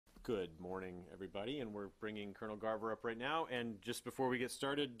Good morning, everybody, and we're bringing Colonel Garver up right now. And just before we get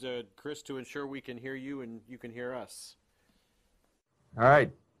started, Chris, to ensure we can hear you and you can hear us. All right.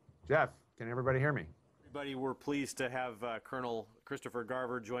 Jeff, can everybody hear me? Everybody, we're pleased to have Colonel Christopher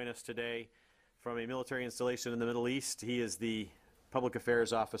Garver join us today from a military installation in the Middle East. He is the Public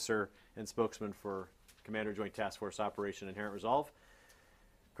Affairs Officer and spokesman for Commander Joint Task Force Operation Inherent Resolve.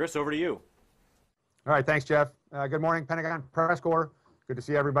 Chris, over to you. All right. Thanks, Jeff. Good morning, Pentagon Press Corps. Good to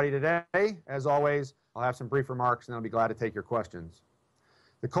see everybody today. As always, I'll have some brief remarks and I'll be glad to take your questions.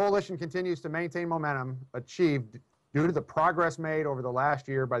 The coalition continues to maintain momentum achieved due to the progress made over the last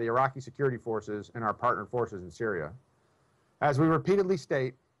year by the Iraqi security forces and our partner forces in Syria. As we repeatedly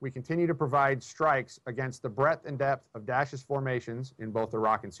state, we continue to provide strikes against the breadth and depth of Daesh's formations in both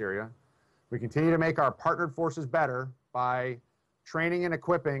Iraq and Syria. We continue to make our partnered forces better by training and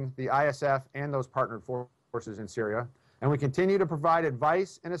equipping the ISF and those partnered forces in Syria. And we continue to provide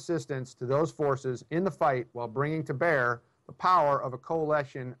advice and assistance to those forces in the fight while bringing to bear the power of a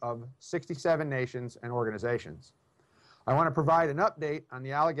coalition of 67 nations and organizations. I want to provide an update on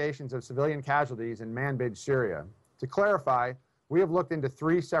the allegations of civilian casualties in Manbij, Syria. To clarify, we have looked into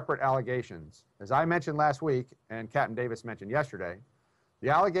 3 separate allegations. As I mentioned last week, and Captain Davis mentioned yesterday, the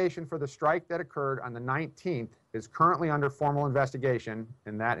allegation for the strike that occurred on the 19th is currently under formal investigation,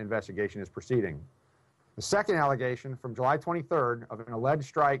 and that investigation is proceeding. The second allegation from July 23rd of an alleged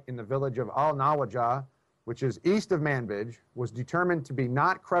strike in the village of Al-Nawajah, which is east of Manbij, was determined to be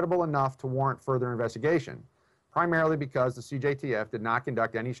not credible enough to warrant further investigation, primarily because the CJTF did not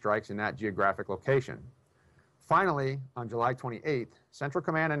conduct any strikes in that geographic location. Finally, on July 28th, Central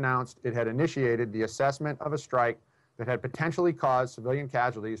Command announced it had initiated the assessment of a strike that had potentially caused civilian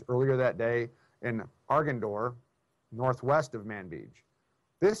casualties earlier that day in Argandor, northwest of Manbij.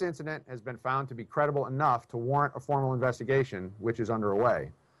 This incident has been found to be credible enough to warrant a formal investigation, which is underway.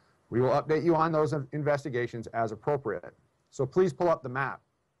 We will update you on those investigations as appropriate. So please pull up the map.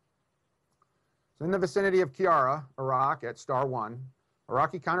 So in the vicinity of Kiara, Iraq, at Star 1,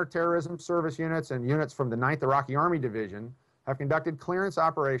 Iraqi counterterrorism service units and units from the 9th Iraqi Army Division have conducted clearance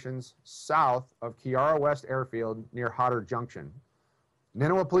operations south of Kiara West Airfield near Hadar Junction.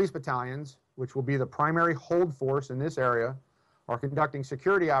 Nineveh police battalions, which will be the primary hold force in this area, are conducting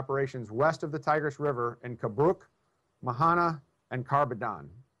security operations west of the Tigris River in Kabruk, Mahana, and Karbadan.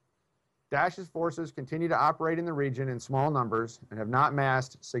 Daesh's forces continue to operate in the region in small numbers and have not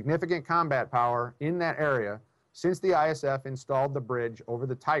massed significant combat power in that area since the ISF installed the bridge over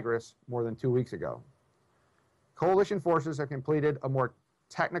the Tigris more than 2 weeks ago. Coalition forces have completed a more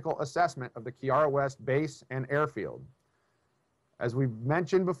technical assessment of the Kiara West base and airfield. As we've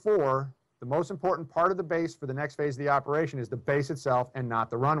mentioned before, the most important part of the base for the next phase of the operation is the base itself and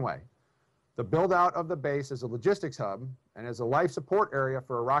not the runway. The build-out of the base as a logistics hub and as a life support area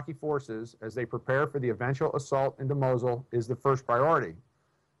for Iraqi forces as they prepare for the eventual assault into Mosul is the first priority.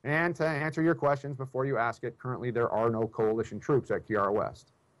 And to answer your questions before you ask it, currently there are no coalition troops at Kiara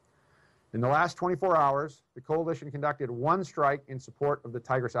West. In the last 24 hours, the coalition conducted 1 strike in support of the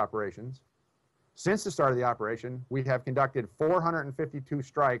Tigris operations. Since the start of the operation, we have conducted 452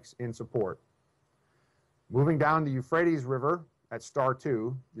 strikes in support. Moving down the Euphrates River at Star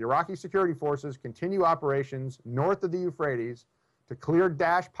 2, the Iraqi security forces continue operations north of the Euphrates to clear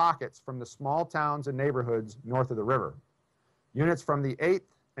Daesh pockets from the small towns and neighborhoods north of the river. Units from the 8th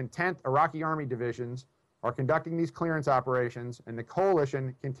and 10th Iraqi Army Divisions are conducting these clearance operations, and the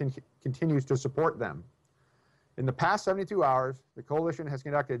coalition continues to support them. In the past 72 hours, the coalition has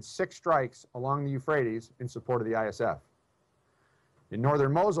conducted 6 strikes along the Euphrates in support of the ISF. In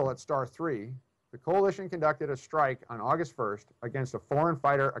northern Mosul at Star 3, the coalition conducted a strike on August 1st against a foreign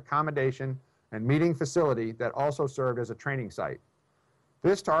fighter accommodation and meeting facility that also served as a training site.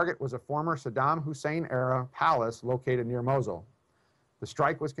 This target was a former Saddam Hussein-era palace located near Mosul. The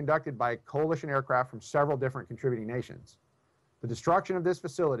strike was conducted by coalition aircraft from several different contributing nations. The destruction of this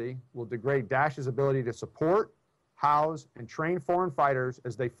facility will degrade Daesh's ability to support, house, and train foreign fighters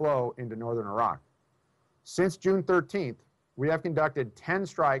as they flow into northern Iraq. Since June 13th, we have conducted 10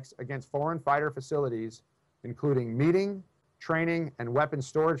 strikes against foreign fighter facilities, including meeting, training, and weapons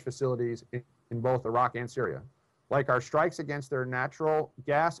storage facilities in both Iraq and Syria. Like our strikes against their natural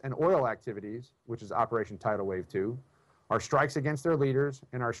gas and oil activities, which is Operation Tidal Wave 2, our strikes against their leaders,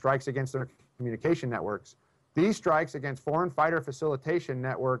 and our strikes against their communication networks, these strikes against foreign fighter facilitation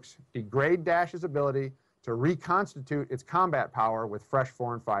networks degrade Daesh's ability to reconstitute its combat power with fresh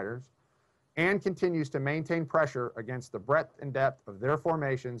foreign fighters, and continues to maintain pressure against the breadth and depth of their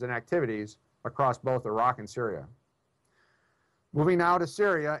formations and activities across both Iraq and Syria. Moving now to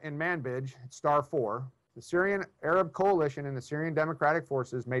Syria in Manbij, Star 4, The Syrian Arab Coalition and the Syrian Democratic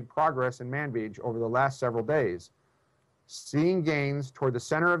Forces made progress in Manbij over the last several days, seeing gains toward the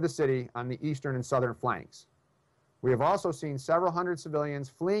center of the city on the eastern and southern flanks. We have also seen several hundred civilians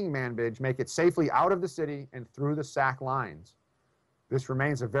fleeing Manbij make it safely out of the city and through the SAC lines. This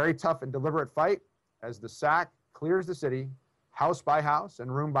remains a very tough and deliberate fight as the SAC clears the city, house by house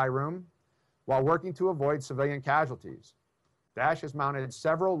and room by room, while working to avoid civilian casualties. Daesh has mounted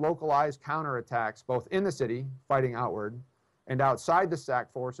several localized counterattacks both in the city, fighting outward, and outside the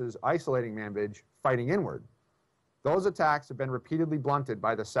SAC forces isolating Manbij, fighting inward. Those attacks have been repeatedly blunted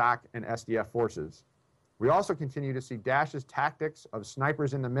by the SAC and SDF forces. We also continue to see Daesh's tactics of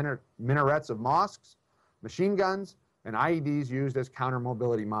snipers in the minarets of mosques, machine guns, and IEDs used as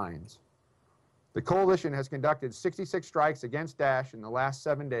counter-mobility mines. The coalition has conducted 66 strikes against Daesh in the last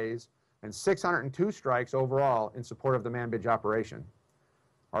 7 days and 602 strikes overall in support of the Manbij operation.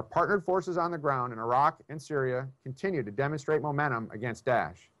 Our partnered forces on the ground in Iraq and Syria continue to demonstrate momentum against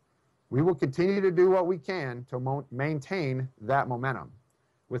Daesh. We will continue to do what we can to maintain that momentum.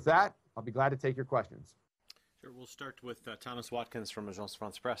 With that, I'll be glad to take your questions. Sure, we'll start with Thomas Watkins from Agence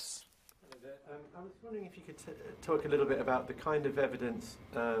France Presse. I was wondering if you could talk a little bit about the kind of evidence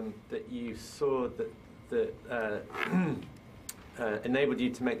that you saw that enabled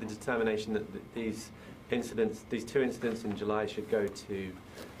you to make the determination that these two incidents in July should go to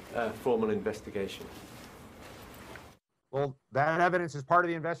formal investigation. Well, that evidence is part of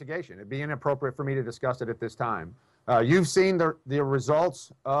the investigation. It'd be inappropriate for me to discuss it at this time. You've seen the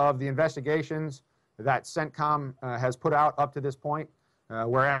results of the investigations that CENTCOM has put out up to this point,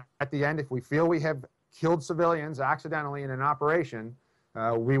 where at the end, if we feel we have killed civilians accidentally in an operation,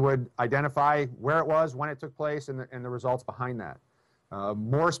 we would identify where it was, when it took place, and the results behind that.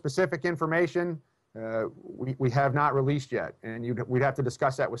 More specific information we have not released yet, and we'd have to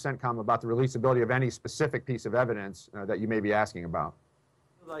discuss that with CENTCOM about the releasability of any specific piece of evidence that you may be asking about.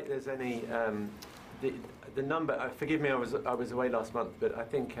 Like there's any the number. Forgive me, I was away last month, but I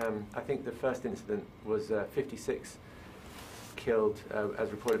think the first incident was 56 killed, as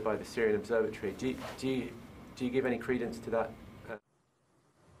reported by the Syrian Observatory. Do you give any credence to that?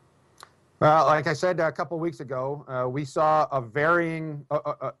 Well, like I said a couple weeks ago, we saw a varying,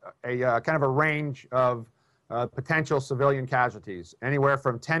 kind of a range of potential civilian casualties, anywhere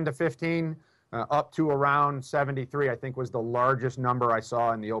from 10 to 15 up to around 73, I think was the largest number I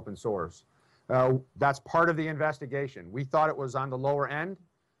saw in the open source. That's part of the investigation. We thought it was on the lower end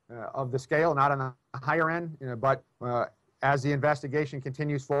of the scale, not on the higher end, but as the investigation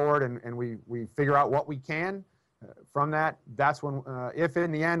continues forward and we figure out what we can from that, that's when, if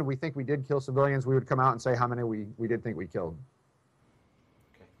in the end we think we did kill civilians, we would come out and say how many we did think we killed.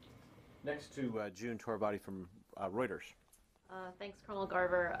 Okay. Next to June Torbati from Reuters. Thanks, Colonel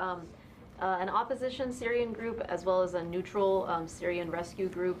Garver. An opposition Syrian group as well as a neutral Syrian rescue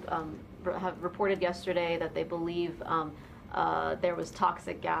group have reported yesterday that they believe there was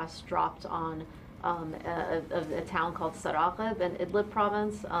toxic gas dropped on a town called Saraqib in Idlib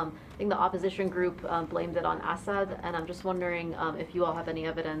province. I think the opposition group blamed it on Assad, and I'm just wondering if you all have any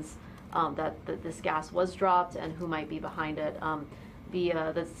evidence that this gas was dropped and who might be behind it.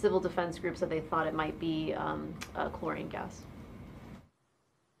 The civil defense group said they thought it might be chlorine gas.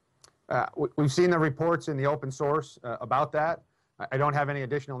 We've seen the reports in the open source about that. I don't have any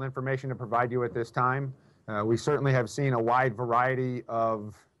additional information to provide you at this time. We certainly have seen a wide variety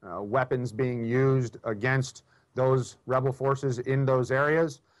of weapons being used against those rebel forces in those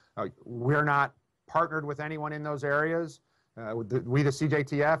areas. We're not partnered with anyone in those areas. We, the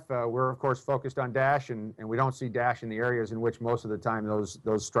CJTF, we're of course focused on Daesh, and we don't see Daesh in the areas in which most of the time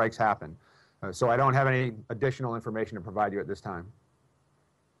those strikes happen. So I don't have any additional information to provide you at this time.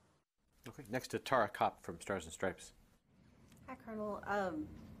 Okay, next to Tara Kopp from Stars and Stripes. Hi, Colonel.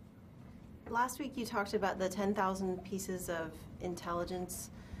 Last week you talked about the 10,000 pieces of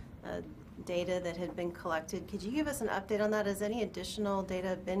intelligence data that had been collected. Could you give us an update on that? Has any additional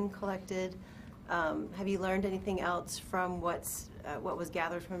data been collected? Have you learned anything else from what was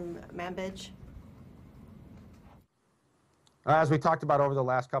gathered from Manbij? As we talked about over the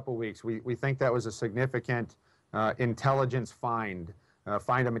last couple of weeks, we think that was a significant intelligence find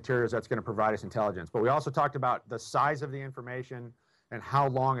of materials that's going to provide us intelligence. But we also talked about the size of the information and how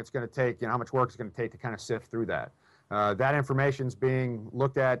long it's going to take, how much work it's going to take to kind of sift through that. That information is being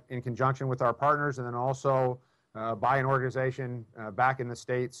looked at in conjunction with our partners, and then also by an organization back in the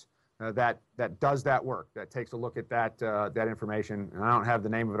States that does that work, that takes a look at that information. And I don't have the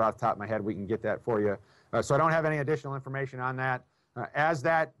name of it off the top of my head. We can get that for you. So I don't have any additional information on that. As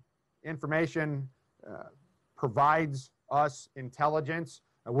that information provides us intelligence,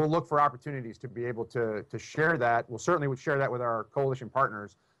 we'll look for opportunities to be able to share that. We'll certainly share that with our coalition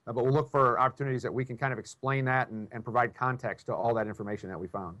partners, but we'll look for opportunities that we can kind of explain that and provide context to all that information that we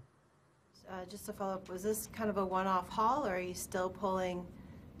found. Just to follow up, was this kind of a one-off haul, or are you still pulling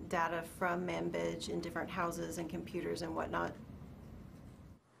data from Manbij in different houses and computers and whatnot?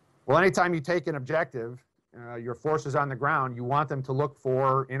 Well, anytime you take an objective, your forces on the ground, you want them to look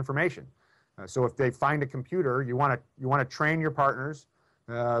for information. So if they find a computer, you want to train your partners.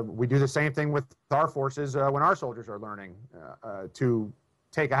 We do the same thing with our forces when our soldiers are learning to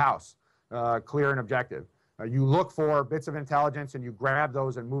take a house, clear an objective. You look for bits of intelligence and you grab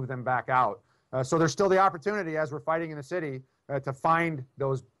those and move them back out. So there's still the opportunity as we're fighting in the city to find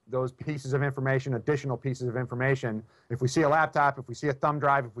those pieces of information, additional pieces of information. If we see a laptop, if we see a thumb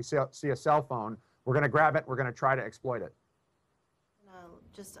drive, if we see a cell phone, we're going to grab it, we're going to try to exploit it.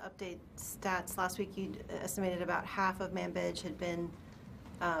 Just to update stats, last week you estimated about half of Manbij had been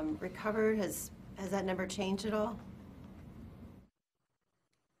recovered. Has that number changed at all?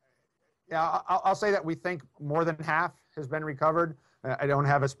 Yeah, I'll say that we think more than half has been recovered. I don't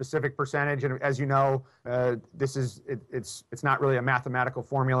have a specific percentage, and as you know, it's not really a mathematical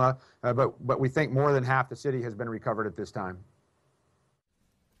formula, but we think more than half the city has been recovered at this time.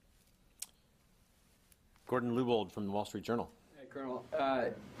 Gordon Lubold from the Wall Street Journal. Hey, Colonel,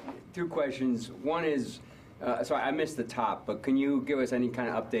 two questions. One is, sorry, I missed the top, but can you give us any kind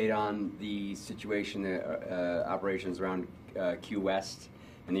of update on the situation, operations around Q West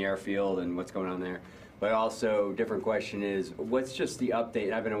and the airfield and what's going on there? But also, different question is, what's just the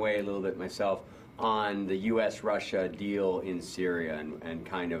update, I've been away a little bit myself, on the U.S.-Russia deal in Syria and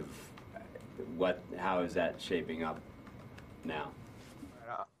kind of how is that shaping up now?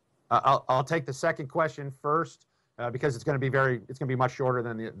 I'll take the second question first because it's going to be much shorter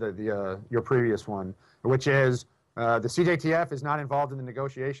than your previous one, which is the CJTF is not involved in the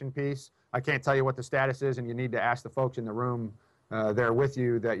negotiation piece. I can't tell you what the status is, and you need to ask the folks in the room there with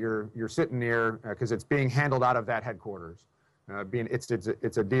you that you're sitting near because it's being handled out of that headquarters.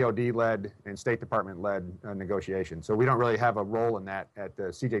 It's a DOD-led and State Department-led negotiation, so we don't really have a role in that at the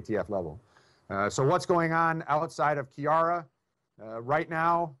CJTF level. So what's going on outside of Kiara right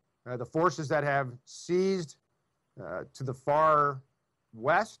now? The forces that have seized to the far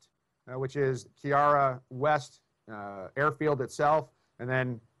west, which is Kiara West airfield itself, and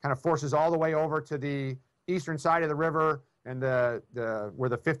then kind of forces all the way over to the eastern side of the river and where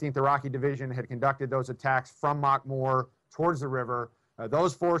the 15th Iraqi Division had conducted those attacks from Makmur towards the river.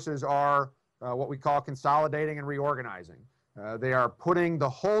 Those forces are what we call consolidating and reorganizing. They are putting the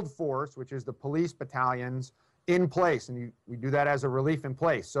hold force, which is the police battalions, in place, and we do that as a relief in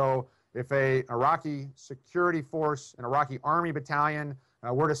place. So if a Iraqi security force, an Iraqi army battalion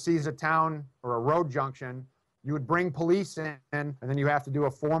were to seize a town or a road junction, you would bring police in, and then you have to do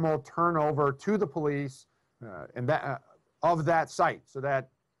a formal turnover to the police of that site, so that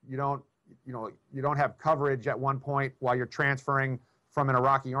you don't have coverage at one point while you're transferring from an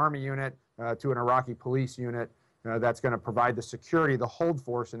Iraqi army unit to an Iraqi police unit that's going to provide the security, the hold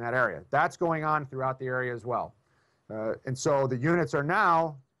force in that area. That's going on throughout the area as well. And so the units are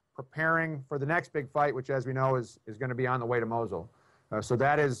now preparing for the next big fight, which, as we know, is going to be on the way to Mosul. So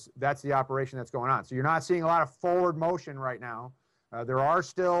that's the operation that's going on. So you're not seeing a lot of forward motion right now. There are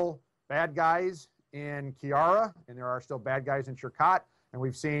still bad guys in Kiara, and there are still bad guys in Shirkat, and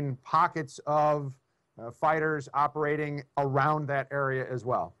we've seen pockets of fighters operating around that area as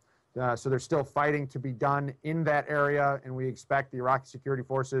well. So there's still fighting to be done in that area, and we expect the Iraqi security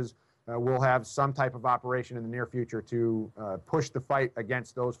forces will have some type of operation in the near future to push the fight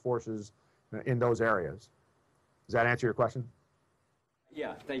against those forces in those areas. Does that answer your question?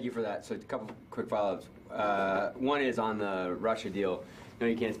 Yeah, thank you for that. So a couple quick follow-ups. One is on the Russia deal. I know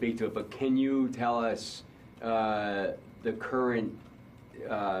you can't speak to it, but can you tell us the current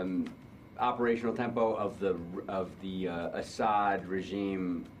operational tempo of the Assad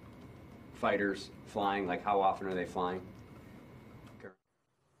regime fighters flying? Like, how often are they flying?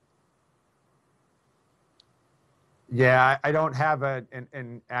 Yeah, I don't have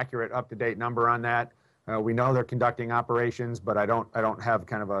an accurate, up-to-date number on that. We know they're conducting operations, but I don't have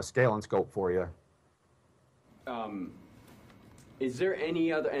kind of a scale and scope for you. Is there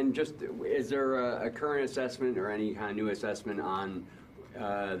any other, and just, is there a current assessment or any kind of new assessment on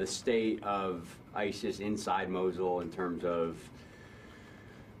the state of ISIS inside Mosul in terms of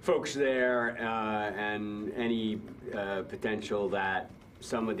folks there and any potential that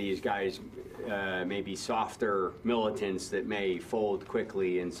some of these guys may be softer militants that may fold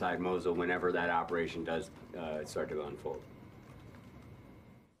quickly inside Mosul whenever that operation does start to unfold?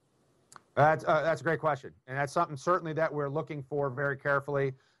 That's a great question, and that's something certainly that we're looking for very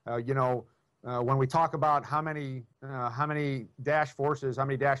carefully. When we talk about how many Daesh forces, how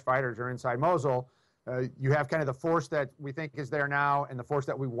many Daesh fighters are inside Mosul, you have kind of the force that we think is there now and the force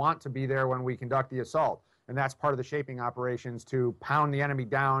that we want to be there when we conduct the assault, and that's part of the shaping operations to pound the enemy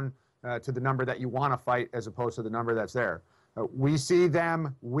down to the number that you want to fight as opposed to the number that's there. We see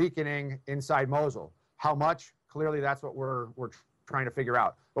them weakening inside Mosul. How much? Clearly, that's what we're trying to figure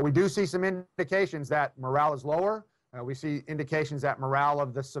out. But we do see some indications that morale is lower. We see indications that morale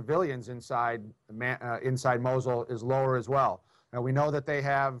of the civilians inside Mosul is lower as well. We know that they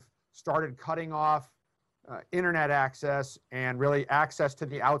have started cutting off internet access and really access to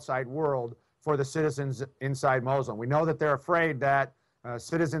the outside world for the citizens inside Mosul. We know that they're afraid that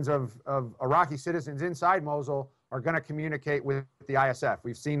citizens of Iraqi citizens inside Mosul are going to communicate with the ISF.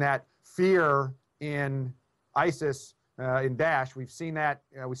 We've seen that fear in ISIS, in Daesh. We've seen that.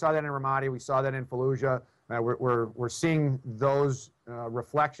 We saw that in Ramadi. We saw that in Fallujah. We're seeing those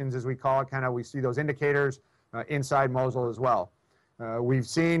reflections, as we call it. Kind of, we see those indicators inside Mosul as well. We've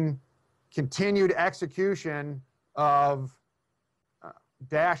seen continued execution of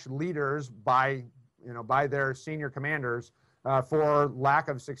Daesh leaders by their senior commanders for lack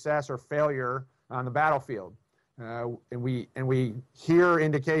of success or failure on the battlefield. And we hear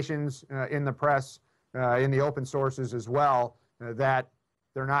indications in the press, in the open sources as well, that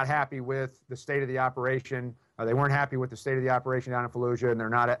they're not happy with the state of the operation. They weren't happy with the state of the operation down in Fallujah, and they're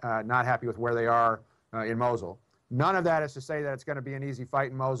not happy with where they are in Mosul. None of that is to say that it's going to be an easy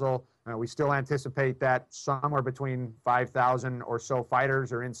fight in Mosul. We still anticipate that somewhere between 5,000 or so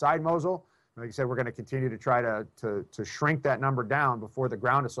fighters are inside Mosul. Like I said, we're going to continue to try to shrink that number down before the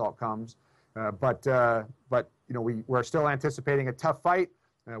ground assault comes. But we're still anticipating a tough fight.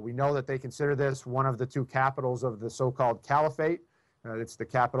 We know that they consider this one of the two capitals of the so-called caliphate. It's the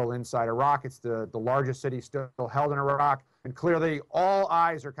capital inside Iraq. It's the largest city still held in Iraq. And clearly, all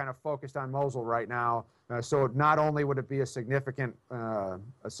eyes are kind of focused on Mosul right now. So not only would it be a significant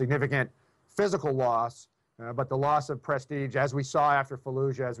physical loss, but the loss of prestige, as we saw after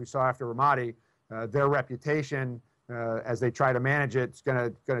Fallujah, as we saw after Ramadi, their reputation, as they try to manage it, is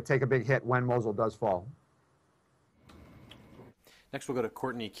going to take a big hit when Mosul does fall. Next, we'll go to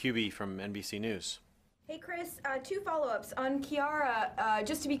Courtney Cubey from NBC News. Hey, Chris, two follow-ups. On Kiara,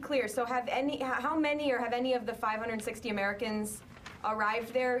 just to be clear, so have any of the 560 Americans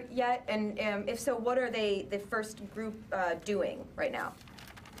arrived there yet? And if so, what are the first group doing right now?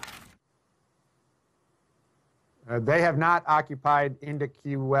 They have not occupied into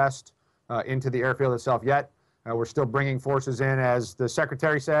Key West, into the airfield itself yet. We're still bringing forces in, as the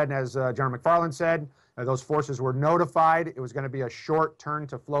Secretary said, and as General McFarland said. Those forces were notified. It was going to be a short turn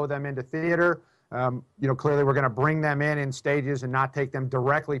to flow them into theater. Clearly we're going to bring them in stages and not take them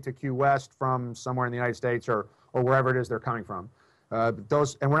directly to Key West from somewhere in the United States or wherever it is they're coming from. And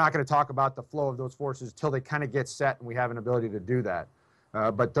we're not going to talk about the flow of those forces until they kind of get set and we have an ability to do that.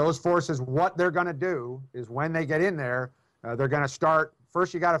 But those forces, what they're going to do is when they get in there, they're going to start,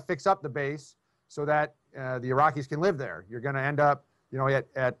 first you got to fix up the base so that the Iraqis can live there. You're going to end up,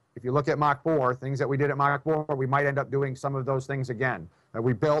 if you look at Makbor, things that we did at Makbor, we might end up doing some of those things again.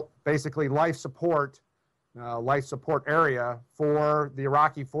 We built basically life support area for the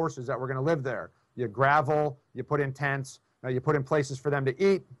Iraqi forces that were going to live there. You gravel, you put in tents, you put in places for them to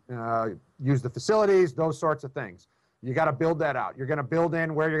eat, use the facilities, those sorts of things. You got to build that out. You're going to build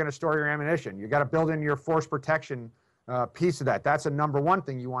in where you're going to store your ammunition. You got to build in your force protection piece of that. That's a number one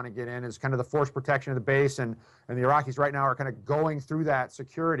thing you want to get in, is kind of the force protection of the base, and the Iraqis right now are kind of going through that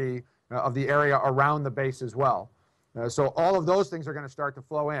security of the area around the base as well. So all of those things are going to start to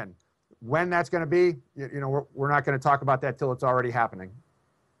flow in. When that's going to be, we're not going to talk about that till it's already happening.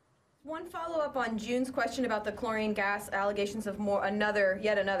 One follow-up on June's question about the chlorine gas allegations of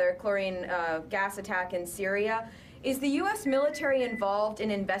yet another chlorine gas attack in Syria. Is the U.S. military involved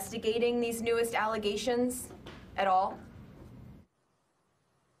in investigating these newest allegations at all?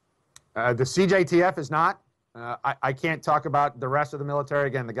 The CJTF is not. I can't talk about the rest of the military.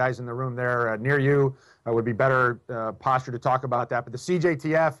 Again, the guys in the room there near you would be better posture to talk about that. But the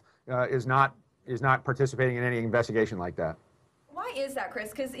CJTF is not participating in any investigation like that. Why is that,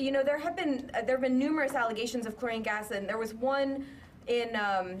 Chris? Because there have been numerous allegations of chlorine gas, and there was one in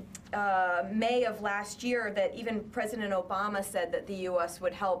May of last year that even President Obama said that the U.S.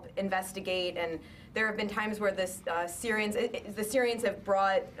 would help investigate, and there have been times where the Syrians have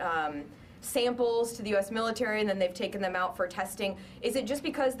brought samples to the U.S. military, and then they've taken them out for testing. Is it just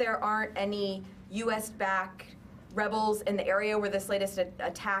because there aren't any U.S.-backed rebels in the area where this latest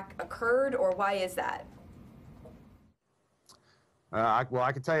attack occurred, or why is that? Well,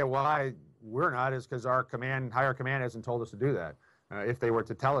 I can tell you why we're not is because our higher command hasn't told us to do that. If they were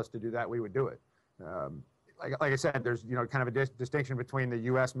to tell us to do that, we would do it. Like I said, there's kind of a distinction between the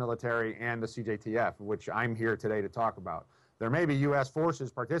U.S. military and the CJTF, which I'm here today to talk about. There may be U.S.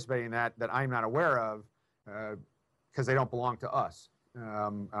 forces participating in that I'm not aware of because they don't belong to us.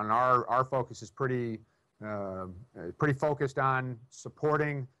 And our focus is pretty focused on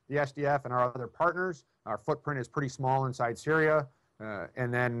supporting the SDF and our other partners. Our footprint is pretty small inside Syria.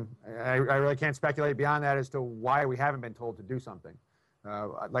 And then I really can't speculate beyond that as to why we haven't been told to do something.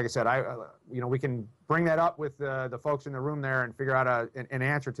 Like I said, we can bring that up with the folks in the room there and figure out an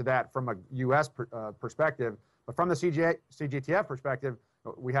answer to that from a U.S. perspective. But from the CJTF perspective,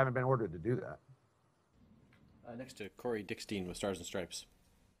 we haven't been ordered to do that. Next to Corey Dickstein with Stars and Stripes.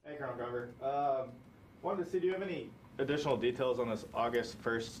 Hey, Colonel Garver. Wanted to see, do you have any additional details on this August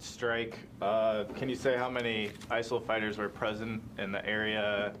 1st strike? Can you say how many ISIL fighters were present in the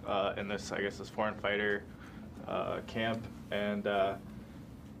area in this, I guess, this foreign fighter camp? And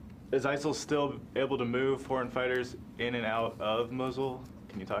is ISIL still able to move foreign fighters in and out of Mosul?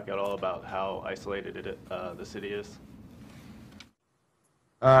 Can you talk at all about how isolated the city is?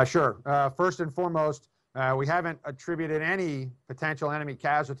 Sure. First and foremost, we haven't attributed any potential enemy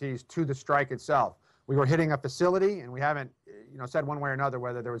casualties to the strike itself. We were hitting a facility, and we haven't, said one way or another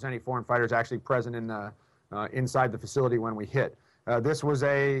whether there was any foreign fighters actually present in the inside the facility when we hit. This was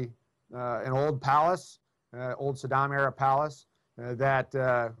an old palace, old Saddam-era palace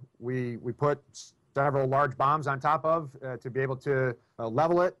that we put several large bombs on top of to be able to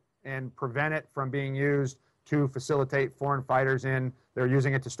level it and prevent it from being used to facilitate foreign fighters in. They were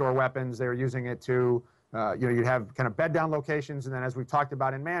using it to store weapons. They were using it to, you'd have kind of bed down locations. And then as we've talked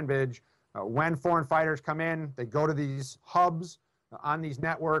about in Manbij, when foreign fighters come in, they go to these hubs on these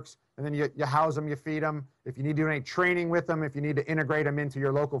networks, and then you house them, you feed them. If you need to do any training with them, if you need to integrate them into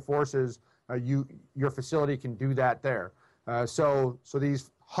your local forces, your facility can do that there. So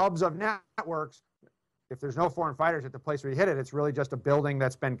these hubs of networks, if there's no foreign fighters at the place where you hit it, it's really just a building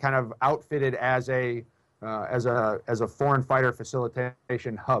that's been kind of outfitted as a foreign fighter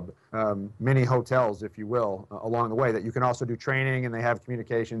facilitation hub, mini hotels, if you will, along the way that you can also do training, and they have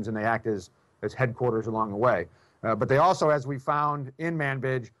communications, and they act as headquarters along the way. But they also, as we found in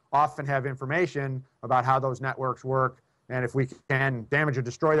Manbij, often have information about how those networks work. And if we can damage or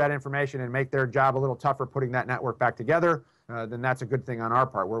destroy that information and make their job a little tougher putting that network back together, then that's a good thing on our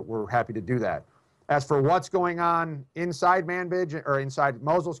part. We're happy to do that. As for what's going on inside Manbij, or inside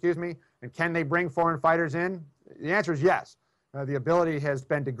Mosul, excuse me, and can they bring foreign fighters in? The answer is yes. The ability has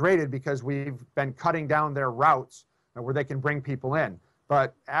been degraded because we've been cutting down their routes where they can bring people in.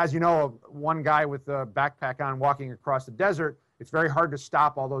 But as you know, one guy with a backpack on walking across the desert, it's very hard to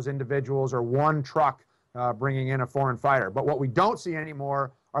stop all those individuals or one truck bringing in a foreign fighter. But what we don't see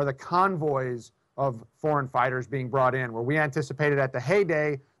anymore are the convoys of foreign fighters being brought in, where we anticipated at the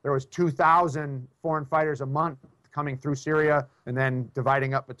heyday there was 2,000 foreign fighters a month coming through Syria and then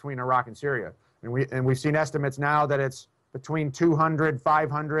dividing up between Iraq and Syria. And we've seen estimates now that it's between 200,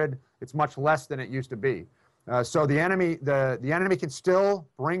 500. It's much less than it used to be. So the enemy can still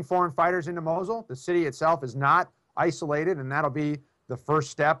bring foreign fighters into Mosul. The city itself is not isolated, and that'll be the first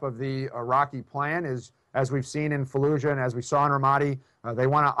step of the Iraqi plan, is, as we've seen in Fallujah and as we saw in Ramadi, they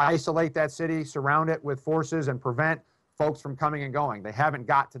want to isolate that city, surround it with forces, and prevent folks from coming and going. They haven't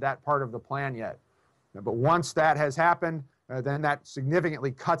got to that part of the plan yet. But once that has happened, then that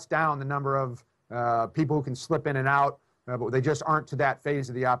significantly cuts down the number of people who can slip in and out, but they just aren't to that phase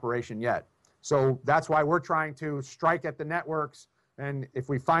of the operation yet. So that's why we're trying to strike at the networks, and if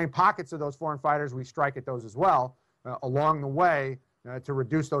we find pockets of those foreign fighters, we strike at those as well along the way to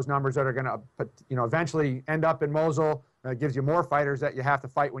reduce those numbers that are going to eventually end up in Mosul. It gives you more fighters that you have to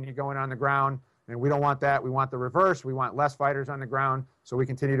fight when you go in on the ground, and we don't want that. We want the reverse. We want less fighters on the ground, so we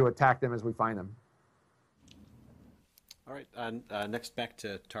continue to attack them as we find them. All right, next back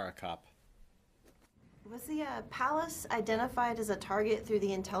to Tara Kopp. Was the palace identified as a target through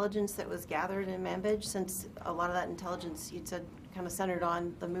the intelligence that was gathered in Manbij, since a lot of that intelligence, you'd said, kind of centered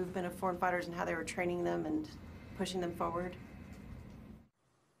on the movement of foreign fighters and how they were training them and pushing them forward?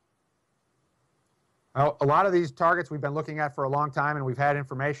 Well, a lot of these targets we've been looking at for a long time, and we've had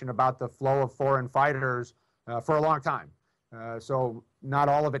information about the flow of foreign fighters for a long time. So not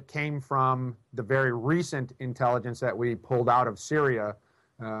all of it came from the very recent intelligence that we pulled out of Syria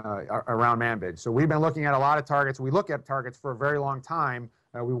around Manbij. So we've been looking at a lot of targets. We look at targets for a very long time.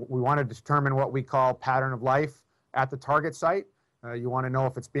 We want to determine what we call pattern of life at the target site. You want to know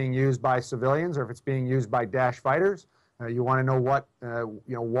if it's being used by civilians or if it's being used by Daesh fighters. You want to know what,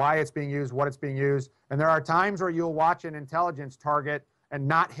 why it's being used, what it's being used. And there are times where you'll watch an intelligence target and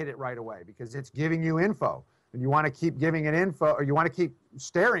not hit it right away because it's giving you info. And you want to keep giving it info, or you want to keep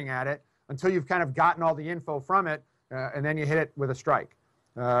staring at it until you've kind of gotten all the info from it, and then you hit it with a strike.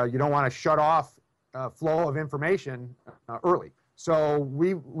 You don't want to shut off flow of information early. So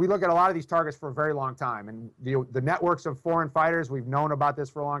we look at a lot of these targets for a very long time. And the networks of foreign fighters, we've known about this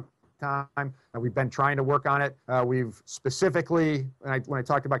for a long time, and we've been trying to work on it. We've specifically, when I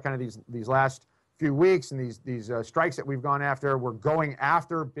talked about kind of these last few weeks and these strikes that we've gone after, we're going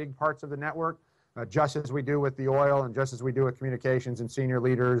after big parts of the network. Just as we do with the oil and just as we do with communications and senior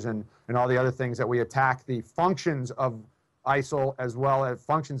leaders and all the other things that we attack the functions of ISIL as well as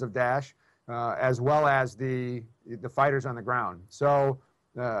functions of Daesh, as well as the fighters on the ground. So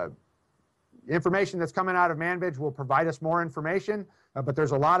information that's coming out of Manbij will provide us more information, but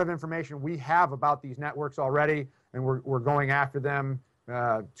there's a lot of information we have about these networks already, and we're going after them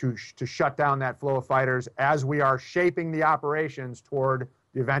to shut down that flow of fighters as we are shaping the operations toward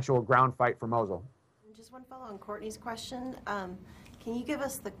the eventual ground fight for Mosul. Just one follow on Courtney's question. Can you give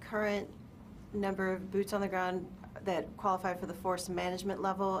us the current number of boots on the ground that qualify for the force management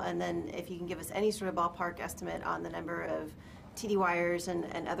level? And then if you can give us any sort of ballpark estimate on the number of TDYers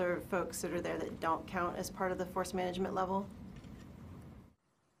and other folks that are there that don't count as part of the force management level?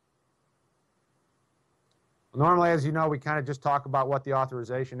 Normally, as you know, we kind of just talk about what the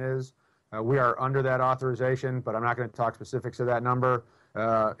authorization is. We are under that authorization, but I'm not going to talk specifics of that number.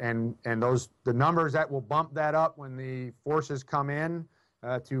 And the numbers that will bump that up when the forces come in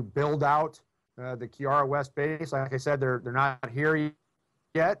to build out the Kiara West base. Like I said, they're not here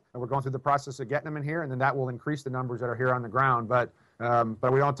yet, and we're going through the process of getting them in here, and then that will increase the numbers that are here on the ground. But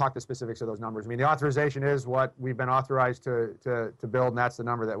we don't talk the specifics of those numbers. I mean, the authorization is what we've been authorized to build, and that's the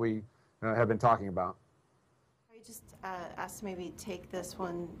number that we have been talking about. I just asked to maybe take this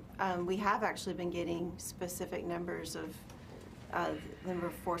one. We have actually been getting specific numbers of the number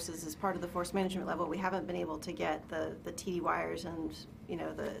of forces as part of the force management level. We haven't been able to get the TDYers and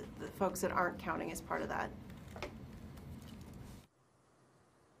the folks that aren't counting as part of that.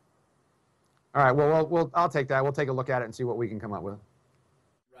 All right. Well, I'll take that. We'll take a look at it and see what we can come up with.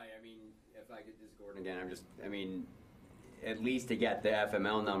 Right. I mean, if I could, this is Gordon again. At least to get the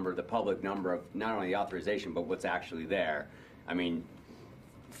FML number, the public number of not only the authorization but what's actually there. I mean,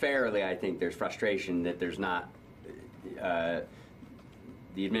 fairly, I think there's frustration that there's not.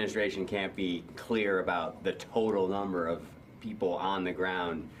 The administration can't be clear about the total number of people on the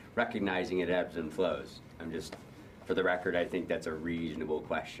ground, recognizing it ebbs and flows. For the record, I think that's a reasonable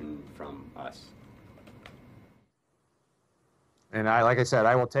question from us. And like I said,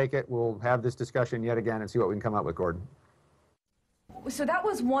 I will take it. We'll have this discussion yet again and see what we can come up with, Gordon. So that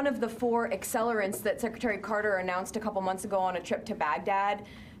was one of the 4 accelerants that Secretary Carter announced a couple months ago on a trip to Baghdad.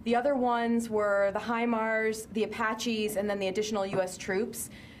 The other ones were the HIMARS, the Apaches, and then the additional U.S. troops.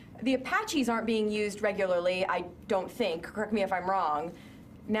 The Apaches aren't being used regularly, I don't think. Correct me if I'm wrong.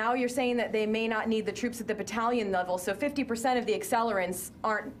 Now you're saying that they may not need the troops at the battalion level, so 50% of the accelerants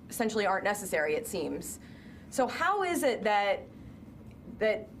essentially aren't necessary, it seems. So how is it that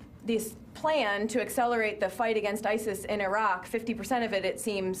this plan to accelerate the fight against ISIS in Iraq, 50% of it, it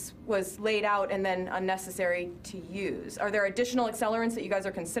seems, was laid out and then unnecessary to use? Are there additional accelerants that you guys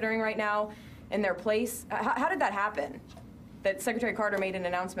are considering right now in their place? How did that happen? That Secretary Carter made an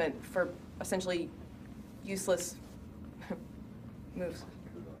announcement for essentially useless moves?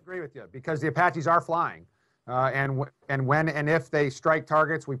 I agree with you, because the Apaches are flying. And when and if they strike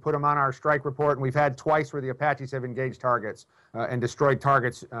targets, we put them on our strike report, and we've had twice where the Apaches have engaged targets and destroyed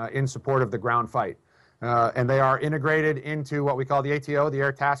targets in support of the ground fight. And they are integrated into what we call the ATO, the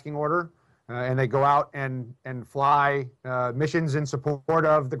Air Tasking Order, and they go out and fly missions in support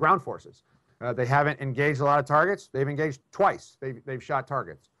of the ground forces. They haven't engaged a lot of targets. They've engaged twice. They've shot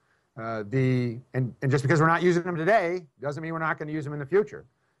targets. And just because we're not using them today doesn't mean we're not going to use them in the future.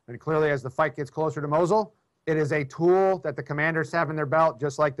 And clearly, as the fight gets closer to Mosul, it is a tool that the commanders have in their belt,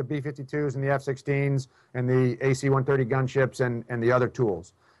 just like the B-52s and the F-16s and the AC-130 gunships and the other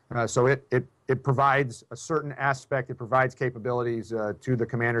tools. So it provides a certain aspect, it provides capabilities to the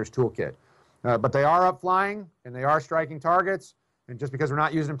commander's toolkit. But they are up flying, and they are striking targets, and just because we're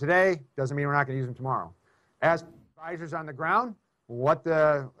not using them today doesn't mean we're not going to use them tomorrow. As advisors on the ground, what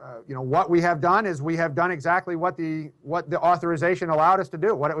we have done is we have done exactly what the authorization allowed us to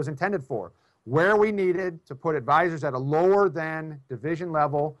do, what it was intended for. Where we needed to put advisors at a lower than division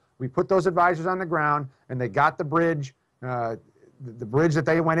level, we put those advisors on the ground, and they got the bridge that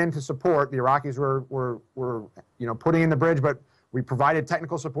they went in to support. The Iraqis were putting in the bridge, but we provided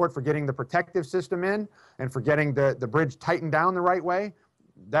technical support for getting the protective system in and for getting the bridge tightened down the right way.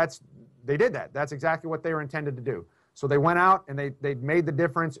 They did that. That's exactly what they were intended to do. So they went out and they made the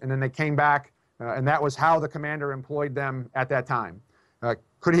difference, and then they came back, and that was how the commander employed them at that time.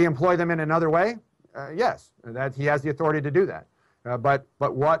 Could he employ them in another way? Yes, that he has the authority to do that. But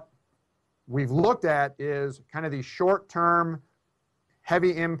what we've looked at is kind of the short-term,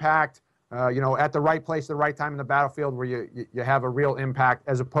 heavy impact, at the right place, the right time in the battlefield where you have a real impact,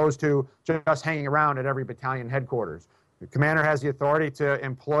 as opposed to just hanging around at every battalion headquarters. The commander has the authority to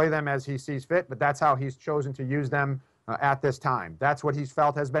employ them as he sees fit, but that's how he's chosen to use them at this time. That's what he's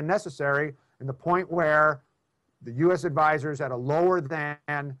felt has been necessary, and the point where the U.S. advisors at a lower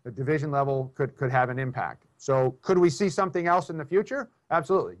than the division level could have an impact. So could we see something else in the future?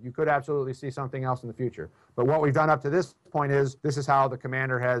 Absolutely. You could absolutely see something else in the future. But what we've done up to this point is this is how the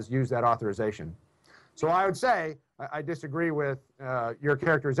commander has used that authorization. So I would say I disagree with your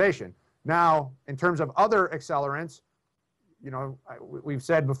characterization. Now, in terms of other accelerants, we've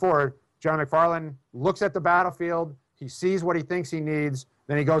said before, General McFarland looks at the battlefield, he sees what he thinks he needs,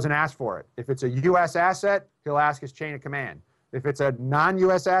 then he goes and asks for it. If it's a U.S. asset, he'll ask his chain of command. If it's a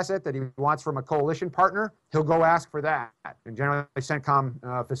non-U.S. asset that he wants from a coalition partner, he'll go ask for that. And generally,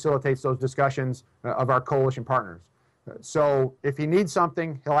 CENTCOM facilitates those discussions of our coalition partners. So if he needs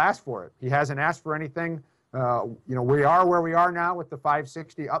something, he'll ask for it. He hasn't asked for anything. We are where we are now with the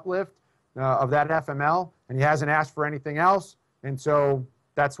 560 uplift of that FML, and he hasn't asked for anything else. And so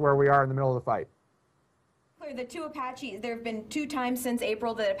that's where we are in the middle of the fight. The two Apaches, there have been 2 times since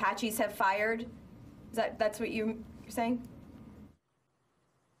April that Apaches have fired. That's what you're saying?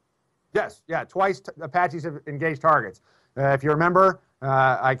 Yes, yeah, twice Apaches have engaged targets. If you remember,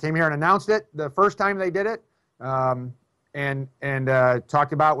 I came here and announced it the first time they did it, and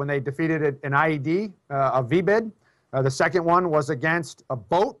talked about when they defeated an IED, a VBID. The second one was against a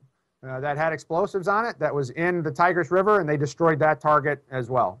boat that had explosives on it that was in the Tigris River, and they destroyed that target as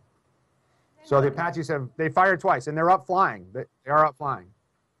well. So the Apaches they fired twice, and they're up flying. They are up flying.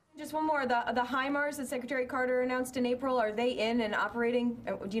 Just one more. The HIMARS that Secretary Carter announced in April, are they in and operating?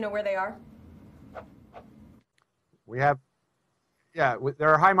 Do you know where they are? We have, there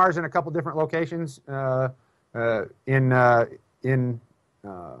are HIMARS in a couple different locations in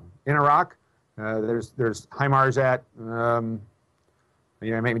Iraq. There's HIMARS at,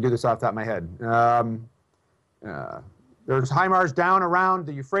 make me do this off the top of my head. There's HIMARS down around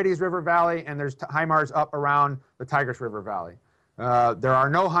the Euphrates River Valley, and there's HIMARS up around the Tigris River Valley. There are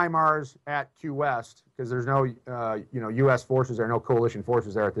no HIMARS at Q West because there's no, U.S. forces there, no coalition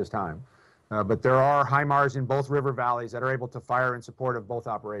forces there at this time. But there are HIMARS in both river valleys that are able to fire in support of both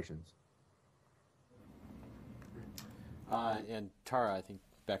operations. And Tara, I think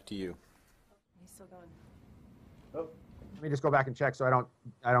back to you. He's still going. Oh, let me just go back and check so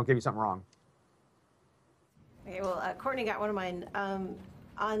I don't give you something wrong. Okay, well, Courtney got one of mine.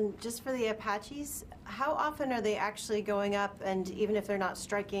 On just for the Apaches, how often are they actually going up, and even if they're not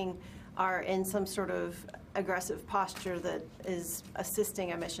striking, are in some sort of aggressive posture that is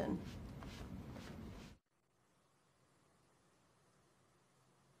assisting a mission?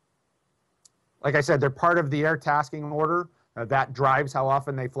 Like I said, they're part of the air tasking order. That drives how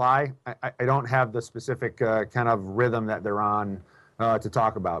often they fly. I don't have the specific kind of rhythm that they're on to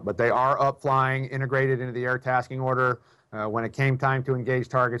talk about, but they are up flying, integrated into the air tasking order. When it came time to engage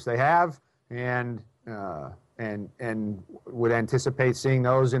targets, they have, and would anticipate seeing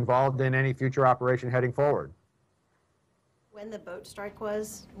those involved in any future operation heading forward. When the boat strike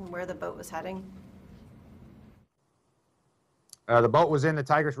was, and where the boat was heading? The boat was in the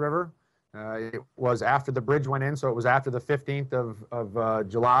Tigris River. It was after the bridge went in, so it was after the 15th of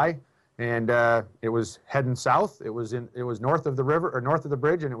July, and it was heading south. It was north of the river, or north of the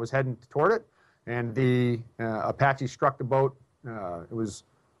bridge, and it was heading toward it. And the Apache struck the boat. It was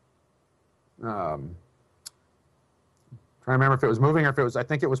trying to remember if it was moving or if it was. I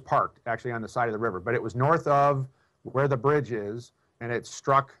think it was parked actually on the side of the river, but it was north of where the bridge is, and it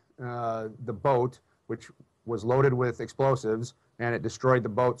struck the boat, which was loaded with explosives, and it destroyed the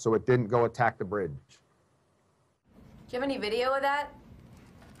boat, so it didn't go attack the bridge. Do you have any video of that?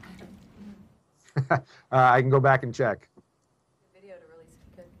 I can go back and check. Video to release.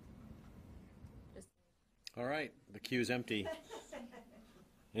 Good. All right, the queue's empty.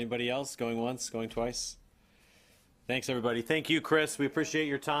 Anybody else going once, going twice? Thanks, everybody. Thank you, Chris. We appreciate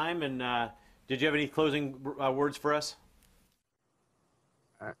your time. And did you have any closing words for us?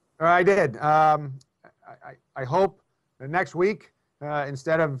 I did. I hope next week,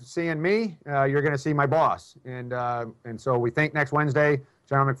 instead of seeing me, you're going to see my boss. And so we think next Wednesday,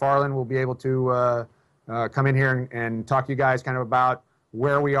 General McFarland will be able to come in here and talk to you guys kind of about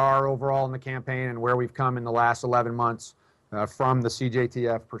where we are overall in the campaign and where we've come in the last 11 months. from the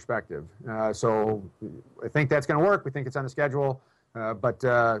CJTF perspective. So I think that's going to work. We think it's on the schedule, but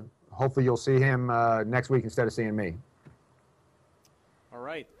hopefully you'll see him next week instead of seeing me. All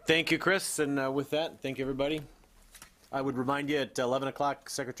right. Thank you, Chris. And with that, thank you, everybody. I would remind you at 11 o'clock,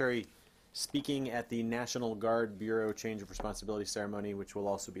 Secretary speaking at the National Guard Bureau Change of Responsibility ceremony, which will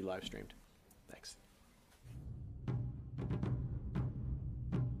also be live streamed. Thanks.